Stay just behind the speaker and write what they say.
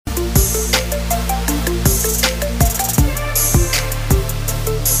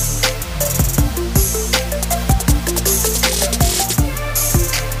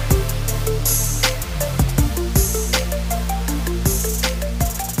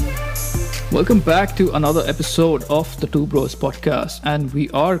Welcome back to another episode of the Two Bros podcast, and we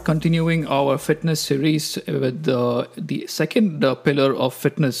are continuing our fitness series with the second pillar of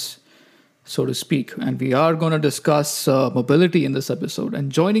fitness, so to speak. And we are going to discuss mobility in this episode. And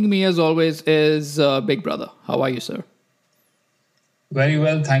joining me, as always, is Big Brother. How are you, sir? Very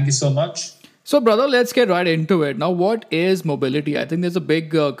well, thank you so much. So, brother, let's get right into it. Now, what is mobility? I think there's a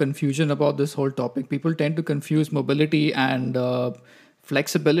big confusion about this whole topic. People tend to confuse mobility and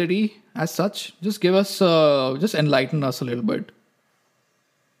flexibility as such. Just give us, just enlighten us a little bit.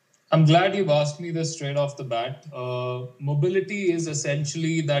 I'm glad you've asked me this straight off the bat. Mobility is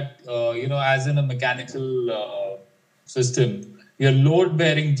essentially that, as in a mechanical system, your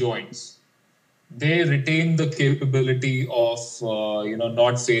load-bearing joints, they retain the capability of,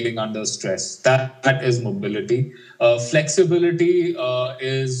 not failing under stress. That is mobility. Flexibility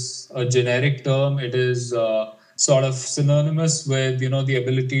is a generic term. It is sort of synonymous with, the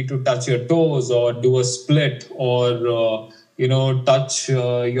ability to touch your toes or do a split or, touch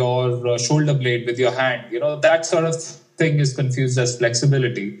your shoulder blade with your hand. That sort of thing is confused as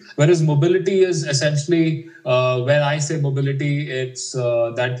flexibility. Whereas mobility is essentially, when I say mobility, it's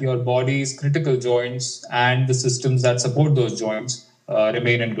that your body's critical joints and the systems that support those joints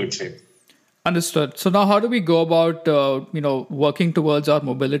remain in good shape. Understood. So now how do we go about, working towards our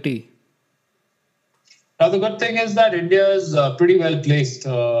mobility? Now, the good thing is that India is pretty well placed.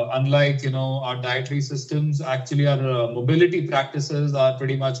 Unlike, our dietary systems, actually our mobility practices are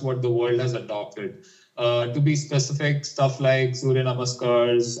pretty much what the world has adopted. To be specific, stuff like Surya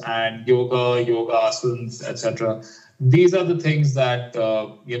Namaskars and yoga asanas, etc. These are the things that,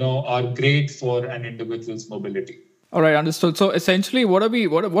 are great for an individual's mobility. All right, understood. So essentially,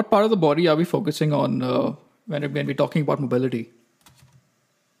 what part of the body are we focusing on when we're talking about mobility?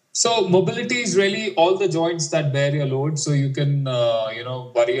 So mobility is really all the joints that bear your load. So you can,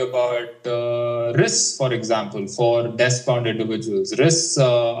 worry about wrists, for example, for desk-bound individuals. Wrists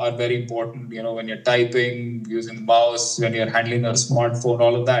are very important, when you're typing, using the mouse, when you're handling a smartphone,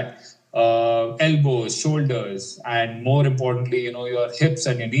 all of that. Elbows, shoulders, and more importantly, your hips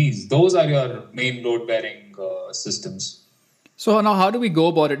and your knees. Those are your main load-bearing systems. So now, how do we go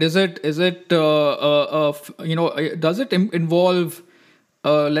about it? Does it involve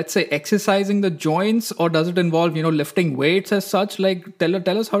let's say exercising the joints, or does it involve lifting weights as such? Like tell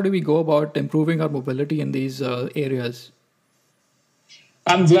us, how do we go about improving our mobility in these areas?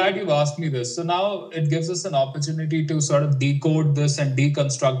 I'm glad you've asked me this. So now it gives us an opportunity to sort of decode this and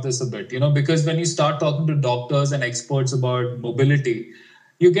deconstruct this a bit, because when you start talking to doctors and experts about mobility,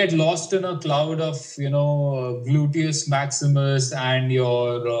 you get lost in a cloud of, gluteus maximus and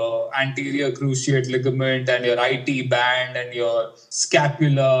your anterior cruciate ligament and your IT band and your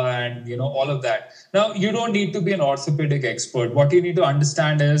scapula and, all of that. Now, you don't need to be an orthopedic expert. What you need to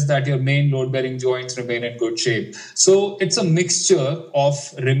understand is that your main load-bearing joints remain in good shape. So it's a mixture of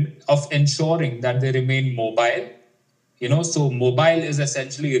ensuring that they remain mobile. So mobile is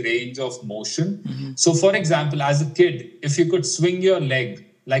essentially range of motion. Mm-hmm. So for example, as a kid, if you could swing your leg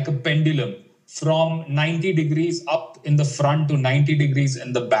like a pendulum from 90 degrees up in the front to 90 degrees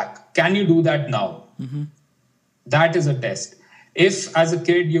in the back, can you do that now? Mm-hmm. That is a test. If as a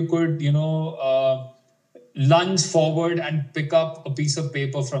kid you could, lunge forward and pick up a piece of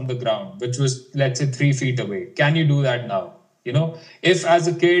paper from the ground, which was, let's say, 3 feet away, can you do that now? If as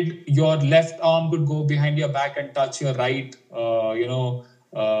a kid your left arm could go behind your back and touch your right,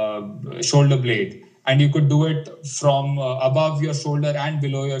 shoulder blade, and you could do it from above your shoulder and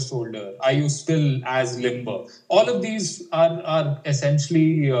below your shoulder, are you still as limber? All of these are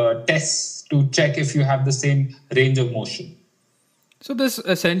essentially tests to check if you have the same range of motion. So this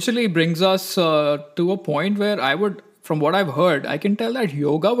essentially brings us to a point where from what I've heard, I can tell that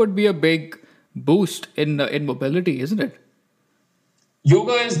yoga would be a big boost in mobility, isn't it?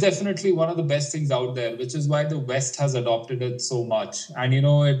 Yoga is definitely one of the best things out there, which is why the West has adopted it so much. And,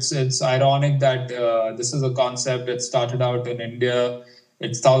 it's ironic that this is a concept that started out in India.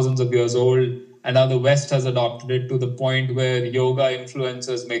 It's thousands of years old. And now the West has adopted it to the point where yoga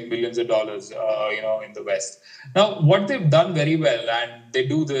influencers make millions of dollars, in the West. Now, what they've done very well, and they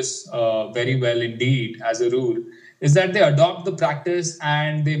do this very well indeed as a rule, is that they adopt the practice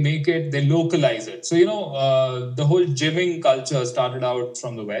and they localize it. So, the whole gymming culture started out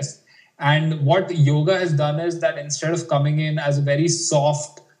from the West. And what yoga has done is that instead of coming in as a very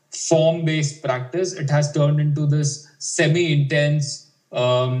soft, form-based practice, it has turned into this semi-intense,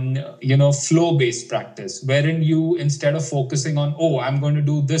 flow-based practice, wherein you, instead of focusing on, I'm going to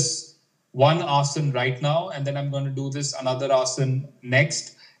do this one asana right now, and then I'm going to do this another asana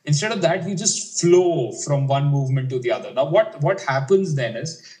next, Instead of that, you just flow from one movement to the other. Now, what happens then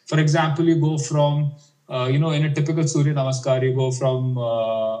is, for example, you go from, in a typical Surya Namaskar, you go from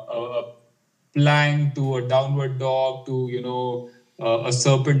a plank to a downward dog to, a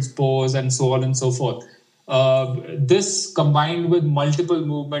serpent's pose and so on and so forth. This combined with multiple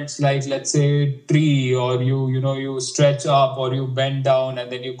movements like, let's say, tree, or you stretch up or you bend down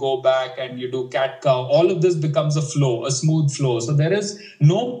and then you go back and you do cat cow, all of this becomes a flow, a smooth flow. So there is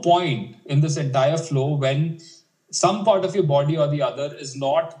no point in this entire flow when some part of your body or the other is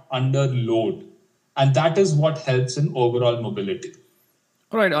not under load, and that is what helps in overall mobility.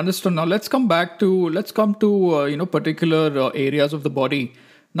 All right, understood. Now let's come to particular areas of the body.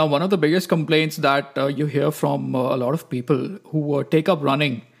 Now, one of the biggest complaints that you hear from a lot of people who take up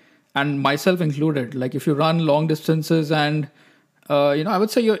running, and myself included, like if you run long distances and I would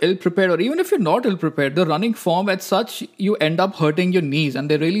say you're ill prepared, or even if you're not ill prepared, the running form as such, you end up hurting your knees,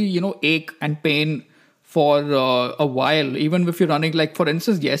 and they really ache and pain for a while. Even if you're running, like for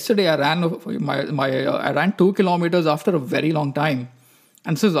instance, yesterday I ran I ran 2 kilometers after a very long time.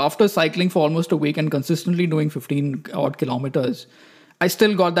 And this is after cycling for almost a week and consistently doing 15 odd kilometers. I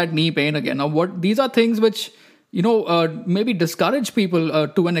still got that knee pain again. Now, these are things which, maybe discourage people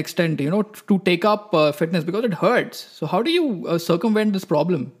to an extent, to take up fitness because it hurts. So how do you circumvent this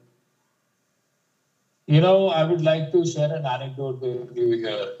problem? I would like to share an anecdote with you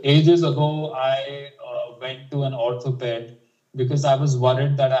here. Ages ago, I went to an orthoped because I was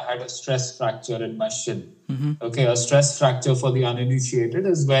worried that I had a stress fracture in my shin. Mm-hmm. Okay, a stress fracture, for the uninitiated,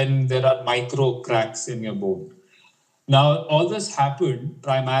 is when there are micro cracks in your bone. Now, all this happened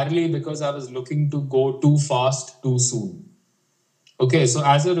primarily because I was looking to go too fast, too soon. Okay, so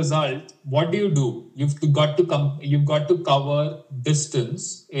as a result, what do? You've got to cover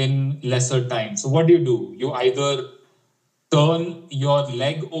distance in lesser time. So what do? You either turn your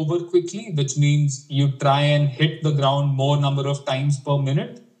leg over quickly, which means you try and hit the ground more number of times per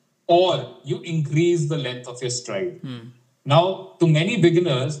minute, or you increase the length of your stride. Now, to many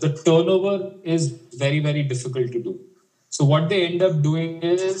beginners, the turnover is very, very difficult to do. So what they end up doing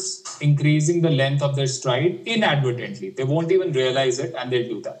is increasing the length of their stride inadvertently. They won't even realize it, and they'll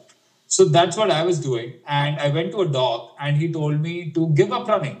do that. So that's what I was doing. And I went to a doc and he told me to give up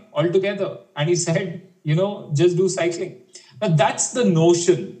running altogether. And he said, just do cycling. Now that's the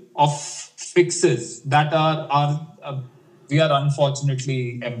notion of fixes that we are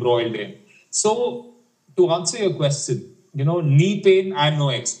unfortunately embroiled in. So to answer your question, knee pain, I'm no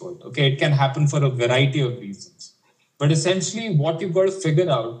expert. Okay, it can happen for a variety of reasons. But essentially what you've got to figure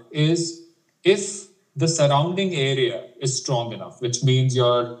out is if the surrounding area is strong enough, which means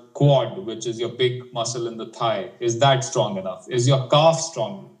your quad, which is your big muscle in the thigh, is that strong enough? Is your calf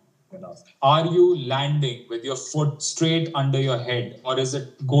strong enough? Are you landing with your foot straight under your head, or is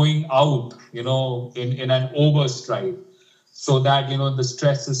it going out, in an overstride, so that, the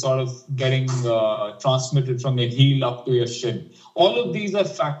stress is sort of getting transmitted from your heel up to your shin? All of these are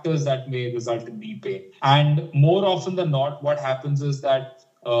factors that may result in knee pain. And more often than not, what happens is that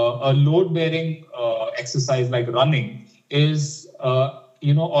a load-bearing exercise like running is,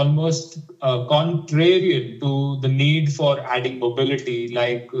 almost contrarian to the need for adding mobility,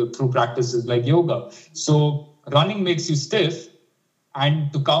 like through practices like yoga. So running makes you stiff,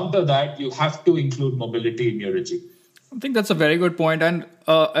 and to counter that, you have to include mobility in your regime. I think that's a very good point, and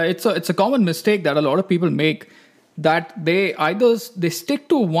it's a common mistake that a lot of people make, that they stick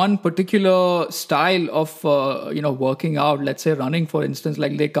to one particular style of working out. Let's say running, for instance,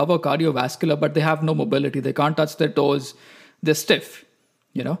 like they cover cardiovascular, but they have no mobility. They can't touch their toes. They're stiff,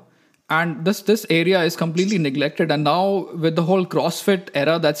 and this area is completely neglected. And now with the whole CrossFit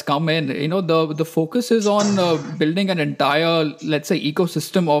era that's come in, the focus is on building an entire, let's say,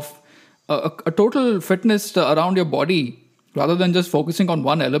 ecosystem of a total fitness around your body, rather than just focusing on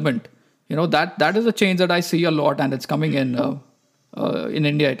one element. That is a change that I see a lot, and it's coming in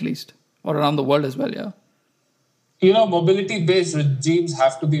India at least, or around the world as well. Yeah. Mobility-based regimes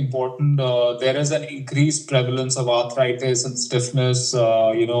have to be important. There is an increased prevalence of arthritis and stiffness,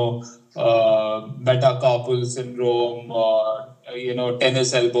 metacarpal syndrome,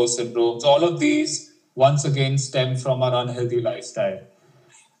 tennis elbow syndromes. All of these, once again, stem from our unhealthy lifestyle.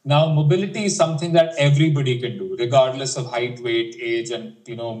 Now, mobility is something that everybody can do, regardless of height, weight, age, and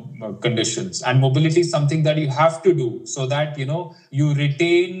conditions. And mobility is something that you have to do so that you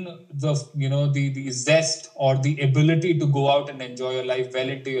retain the zest or the ability to go out and enjoy your life well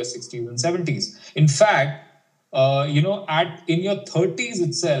into your 60s and 70s. In fact, in your 30s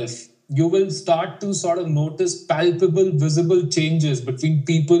itself, you will start to sort of notice palpable, visible changes between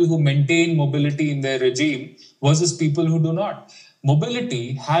people who maintain mobility in their regime versus people who do not.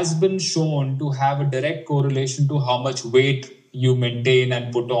 mobility has been shown to have a direct correlation to how much weight you maintain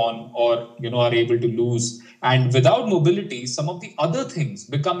and put on, or are able to lose. And without mobility, some of the other things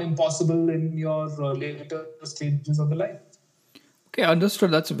become impossible in your later stages of the life. Okay,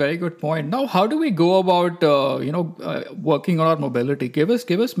 understood. That's a very good point. Now, how do we go about, working on our mobility? Give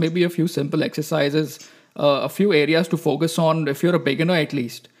us maybe a few simple exercises, a few areas to focus on. If you're a beginner, at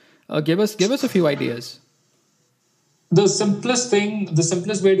least, give us a few ideas. The simplest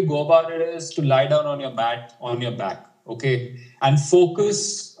way to go about it is to lie down on your mat on your back, okay, and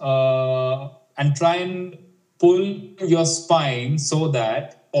focus and try and pull your spine so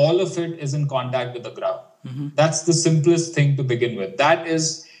that all of it is in contact with the ground. That's the simplest thing to begin with. That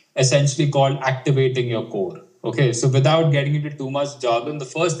is essentially called activating your core. Okay, so without getting into too much jargon, the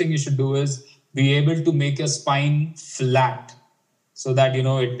first thing you should do is be able to make your spine flat so that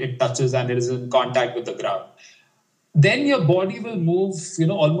it touches and it is in contact with the ground. Then your body will move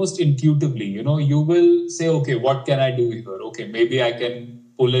almost intuitively. You will say, okay, what can I do here? Okay, maybe I can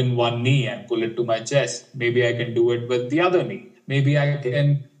pull in one knee and pull it to my chest. Maybe I can do it with the other knee. Maybe I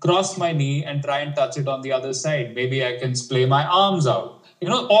can cross my knee and try and touch it on the other side. Maybe I can splay my arms out.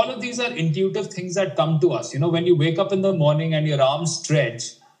 All of these are intuitive things that come to us. When you wake up in the morning and your arms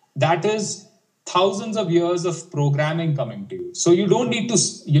stretch, that is thousands of years of programming coming to you. So you don't need to,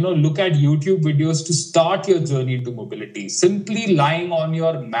 look at YouTube videos to start your journey into mobility. Simply lying on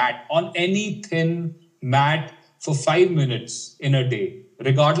your mat, on any thin mat for 5 minutes in a day,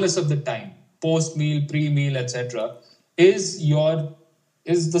 regardless of the time, post meal, pre meal, etc., is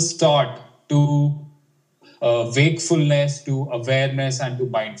the start to wakefulness, to awareness, and to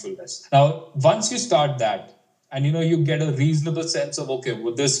mindfulness. Now, once you start that, and you get a reasonable sense of, okay,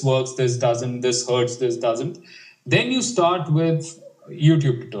 well, this works, this doesn't, this hurts, this doesn't, then you start with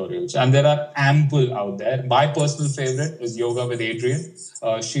YouTube tutorials, and there are ample out there. My personal favorite is Yoga with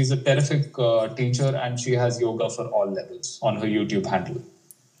Adriene. She's a terrific teacher, and she has yoga for all levels on her YouTube handle.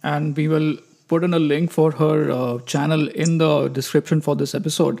 And we will put in a link for her channel in the description for this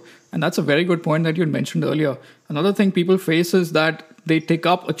episode. And that's a very good point that you had mentioned earlier. Another thing people face is that they take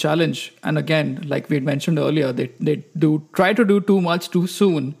up a challenge, and again, like we had mentioned earlier, they do try to do too much too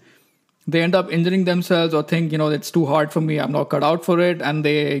soon. They end up injuring themselves or think, it's too hard for me, I'm not cut out for it, and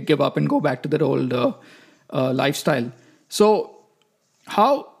they give up and go back to their old lifestyle. So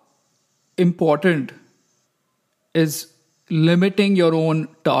how important is limiting your own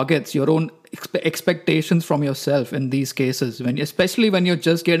targets, your own expectations from yourself in these cases, especially when you're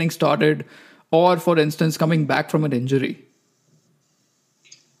just getting started, or for instance coming back from an injury?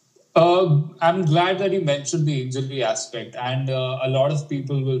 I'm glad that you mentioned the injury aspect, and a lot of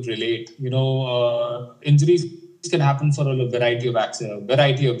people will relate. Injuries can happen for a variety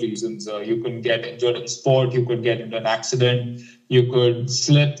of reasons. You can get injured in sport, you could get into an accident, you could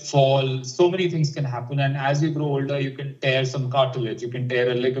slip, fall. So many things can happen, and as you grow older, you can tear some cartilage, you can tear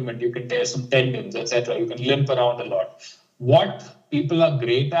a ligament, you can tear some tendons, etc. You can limp around a lot. What people are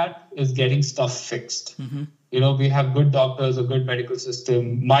great at is getting stuff fixed. We have good doctors, a good medical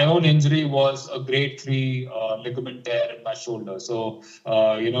system. My own injury was a grade 3 ligament tear in my shoulder. So,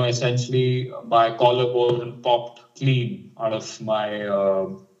 essentially my collarbone popped clean out of my,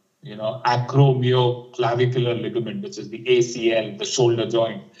 acromioclavicular ligament, which is the ACL, the shoulder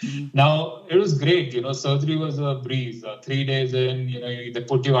joint. Now, it was great. Surgery was a breeze. 3 days in, they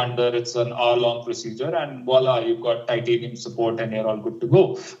put you under, it's an hour-long procedure, and voila, you've got titanium support and you're all good to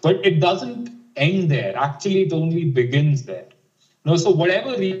go. But it doesn't end there. Actually, it only begins there. So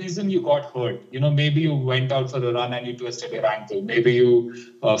whatever reason you got hurt, maybe you went out for a run and you twisted your ankle, maybe you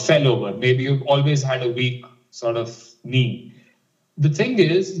fell over, maybe you've always had a weak sort of knee. The thing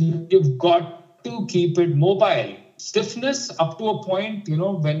is, you've got to keep it mobile. Stiffness up to a point,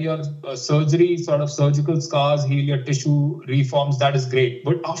 when your surgical scars heal, your tissue reforms, that is great.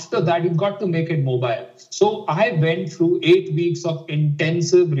 But after that, you've got to make it mobile. So I went through 8 weeks of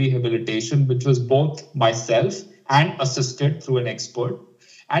intensive rehabilitation, which was both myself and assisted through an expert.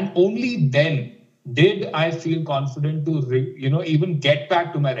 And only then did I feel confident to, even get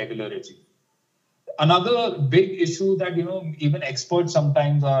back to my regular regime. Another big issue that, even experts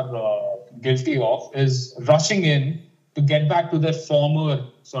sometimes are guilty of is rushing in to get back to their former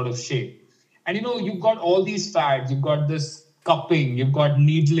sort of shape. And, you've got all these fads, you've got this cupping, you've got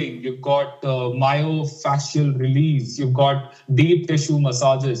needling, you've got myofascial release, you've got deep tissue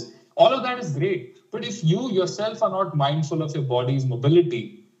massages. All of that is great. But if you yourself are not mindful of your body's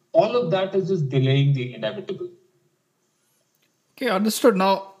mobility, all of that is just delaying the inevitable. Okay, understood.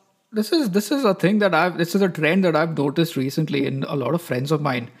 Now, this is a trend that I've noticed recently in a lot of friends of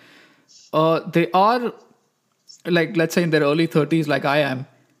mine. They are like let's say in their early 30s, like I am,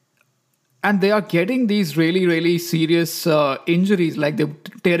 and they are getting these really really serious injuries, like they're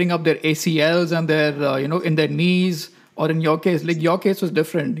tearing up their ACLs and their in their knees, or in your case, like your case was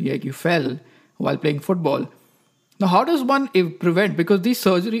different, like you fell while playing football. Now how does one prevent, because these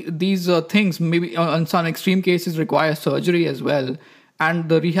things maybe in some extreme cases require surgery as well, and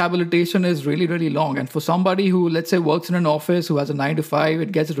the rehabilitation is really really long, and for somebody who, let's say, works in an office, who has a 9 to 5,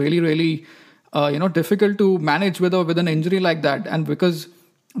 it gets really really difficult to manage with an injury like that, and because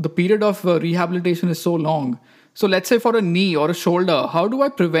the period of rehabilitation is so long. So let's say for a knee or a shoulder, how do I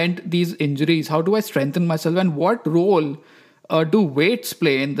prevent these injuries? How do I strengthen myself? And what role do weights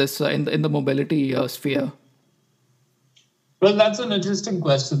play in this in the mobility sphere? Well, that's an interesting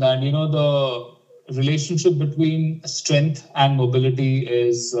question. And, the relationship between strength and mobility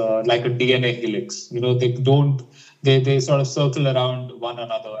is like a DNA helix. They sort of circle around one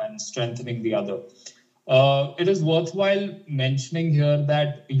another and strengthening the other. It is worthwhile mentioning here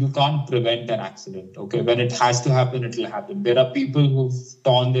that you can't prevent an accident. Okay, when it has to happen, it will happen. There are people who've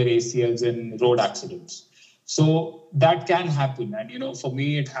torn their ACLs in road accidents, so that can happen. And for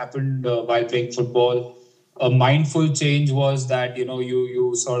me, it happened while playing football. A mindful change was that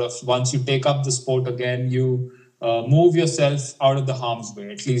you sort of, once you take up the sport again, you move yourself out of the harm's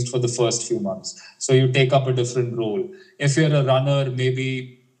way, at least for the first few months. So you take up a different role. If you're a runner,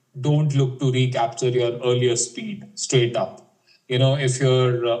 maybe don't look to recapture your earlier speed straight up. If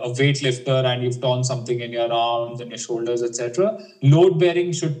you're a weightlifter and you've torn something in your arms and your shoulders, etc., load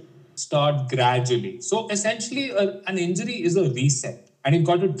bearing should start gradually. So essentially, an injury is a reset, and you've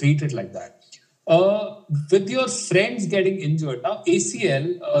got to treat it like that. With your friends getting injured now,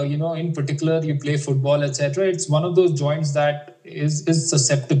 ACL, in particular, you play football, etc., it's one of those joints that is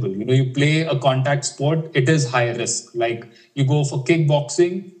susceptible. You play a contact sport, it is high risk. Like, you go for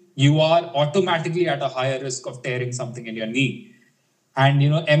kickboxing, you are automatically at a higher risk of tearing something in your knee. And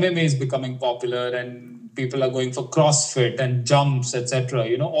MMA is becoming popular, and people are going for CrossFit and jumps, etc.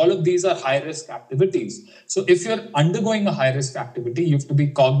 All of these are high risk activities. So if you're undergoing a high risk activity, you have to be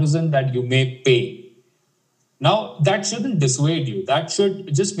cognizant that you may pay. Now, that shouldn't dissuade you. That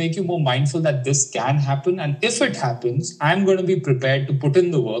should just make you more mindful that this can happen. And if it happens, I'm going to be prepared to put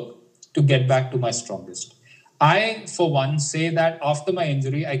in the work to get back to my strongest. I, for one, say that after my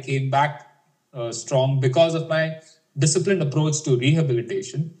injury, I came back strong because of my disciplined approach to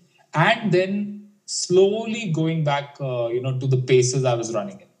rehabilitation, and then slowly going back, to the paces I was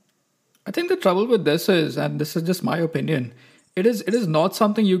running in. I think the trouble with this is, and this is just my opinion, it is not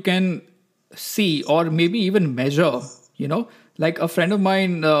something you can see or maybe even measure. Like a friend of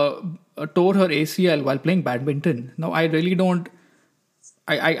mine tore her ACL while playing badminton. Now I really don't.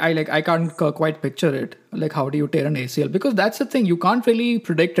 I can't quite picture it. Like, how do you tear an ACL? Because that's the thing, you can't really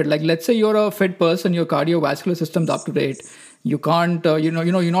predict it. Like, let's say you're a fit person, your cardiovascular system's up to date. You can't,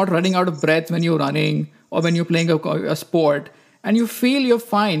 you're not running out of breath when you're running or when you're playing a sport, and you feel you're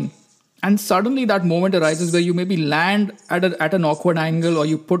fine. And suddenly that moment arises where you maybe land at an awkward angle, or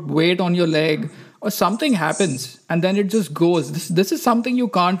you put weight on your leg, or something happens, and then it just goes. This is something you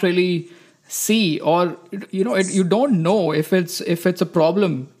can't really see, or you don't know if it's a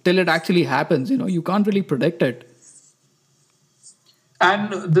problem till it actually happens. You can't really predict it.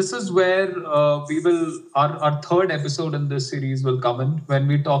 And this is where our third episode in this series will come in, when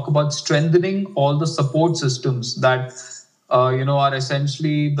we talk about strengthening all the support systems that are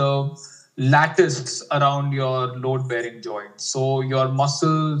essentially the lattice around your load bearing joints. So your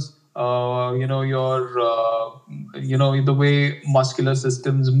muscles, the way muscular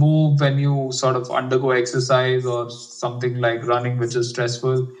systems move when you sort of undergo exercise or something like running, which is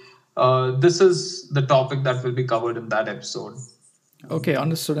stressful. This is the topic that will be covered in that episode. Okay,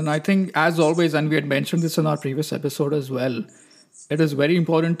 understood. And I think, as always, and we had mentioned this in our previous episode as well, it is very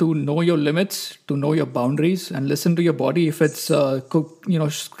important to know your limits, to know your boundaries, and listen to your body. If it's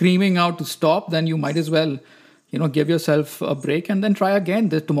screaming out to stop, then you might as well give yourself a break and then try again.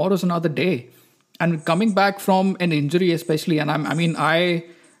 Tomorrow's another day. And coming back from an injury, especially, and I'm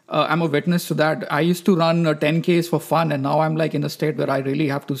a witness to that. I used to run 10Ks for fun, and now I'm like in a state where I really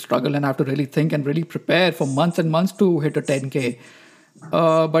have to struggle and have to really think and really prepare for months and months to hit a 10K.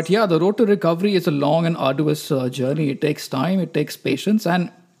 But yeah, the road to recovery is a long and arduous journey. It takes time, it takes patience,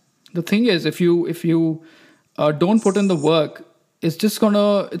 and the thing is, if you don't put in the work, it's just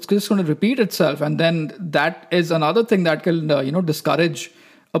gonna repeat itself, and then that is another thing that can discourage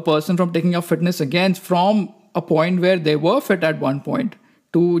a person from taking up fitness again, from a point where they were fit at one point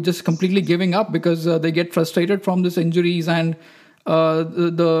to just completely giving up because they get frustrated from these injuries and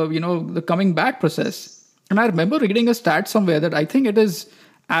the coming back process. And I remember reading a stat somewhere that I think it is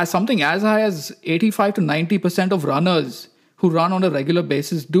as something as high as 85 to 90% of runners who run on a regular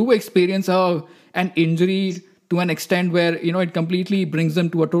basis do experience an injury to an extent where, it completely brings them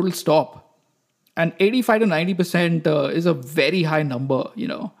to a total stop. And 85 to 90% is a very high number.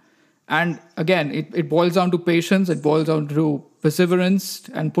 And again, it boils down to patience, it boils down to perseverance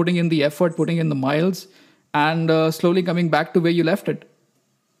and putting in the effort, putting in the miles, and slowly coming back to where you left it.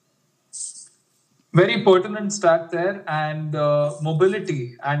 Very pertinent stat there, and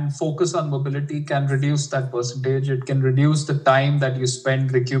mobility and focus on mobility can reduce that percentage. It can reduce the time that you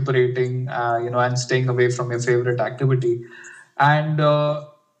spend recuperating, and staying away from your favorite activity. And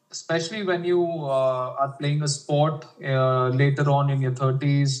especially when you are playing a sport later on in your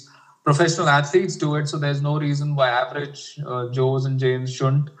 30s, professional athletes do it, so there's no reason why average Joes and Janes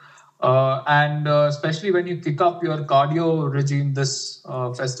shouldn't. And especially when you kick up your cardio regime this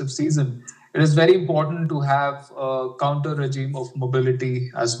festive season, it is very important to have a counter regime of mobility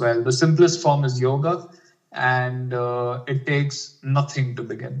as well. The simplest form is yoga, and it takes nothing to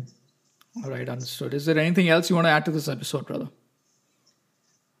begin. All right, understood. Is there anything else you want to add to this episode, brother?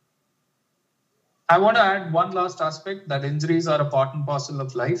 I want to add one last aspect, that injuries are a part and parcel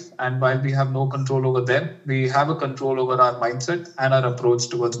of life. And while we have no control over them, we have a control over our mindset and our approach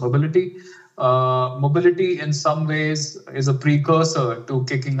towards mobility. Mobility in some ways is a precursor to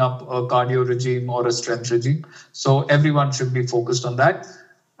kicking up a cardio regime or a strength regime. So everyone should be focused on that.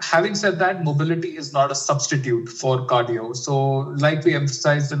 Having said that, mobility is not a substitute for cardio. So like we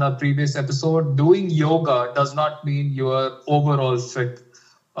emphasized in our previous episode, doing yoga does not mean you are overall fit.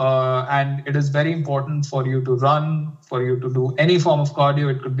 And it is very important for you to run, for you to do any form of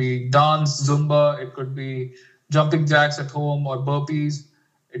cardio. It could be dance, Zumba, it could be jumping jacks at home or burpees.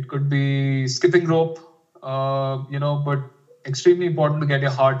 It could be skipping rope, but extremely important to get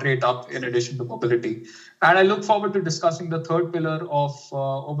your heart rate up in addition to mobility. And I look forward to discussing the third pillar of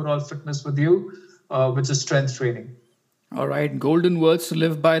overall fitness with you, which is strength training. All right, golden words to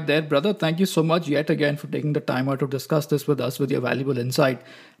live by there, brother. Thank you so much yet again for taking the time out to discuss this with us with your valuable insight.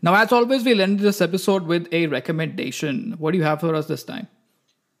 Now, as always, we'll end this episode with a recommendation. What do you have for us this time?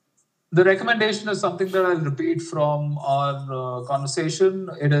 The recommendation is something that I'll repeat from our conversation.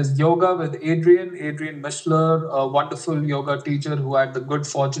 It is yoga with Adriene Mishler, a wonderful yoga teacher who I had the good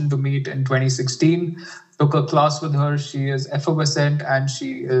fortune to meet in 2016. Took a class with her. She is effervescent and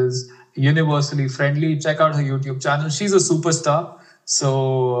she is universally friendly. Check out her YouTube channel. She's a superstar.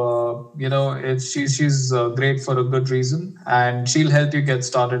 So, she's great for a good reason, and she'll help you get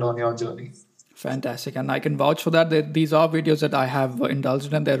started on your journey. Fantastic. And I can vouch for that. These are videos that I have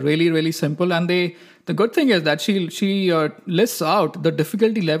indulged in. They're really, really simple. And the good thing is that she lists out the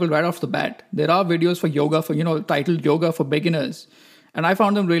difficulty level right off the bat. There are videos for yoga, titled Yoga for Beginners. And I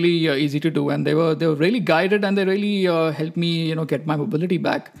found them really easy to do. And they were really guided, and they really helped me, get my mobility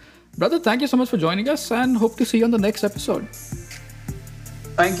back. Brother, thank you so much for joining us, and hope to see you on the next episode.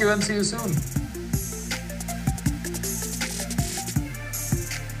 Thank you, and see you soon.